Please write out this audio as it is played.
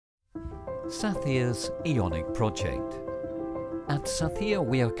Sacyr's Iohnic project. At Sacyr,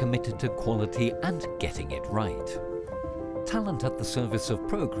 we are committed to quality and getting it right. Talent at the service of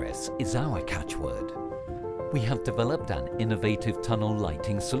progress is our catchword. We have developed an innovative tunnel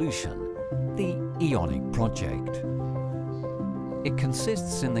lighting solution, the Iohnic project. It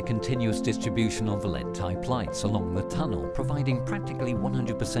consists in the continuous distribution of LED-type lights along the tunnel, providing practically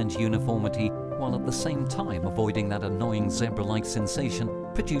 100% uniformity while at the same time avoiding that annoying zebra-like sensation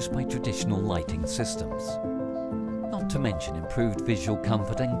produced by traditional lighting systems. Not to mention improved visual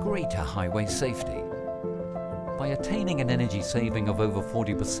comfort and greater highway safety. By attaining an energy saving of over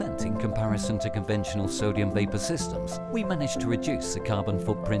 40% in comparison to conventional sodium vapor systems, we managed to reduce the carbon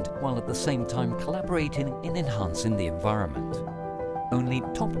footprint while at the same time collaborating in enhancing the environment. Only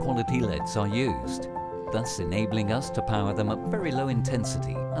top quality LEDs are used, thus enabling us to power them at very low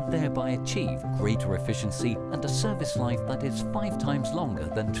intensity and thereby achieve greater efficiency and a service life that is 5 times longer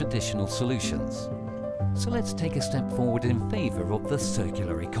than traditional solutions. So let's take a step forward in favor of the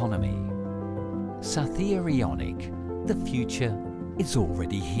circular economy. Sacyr Iohnic, the future is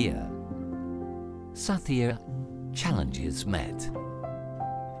already here. Sacyr, challenges met.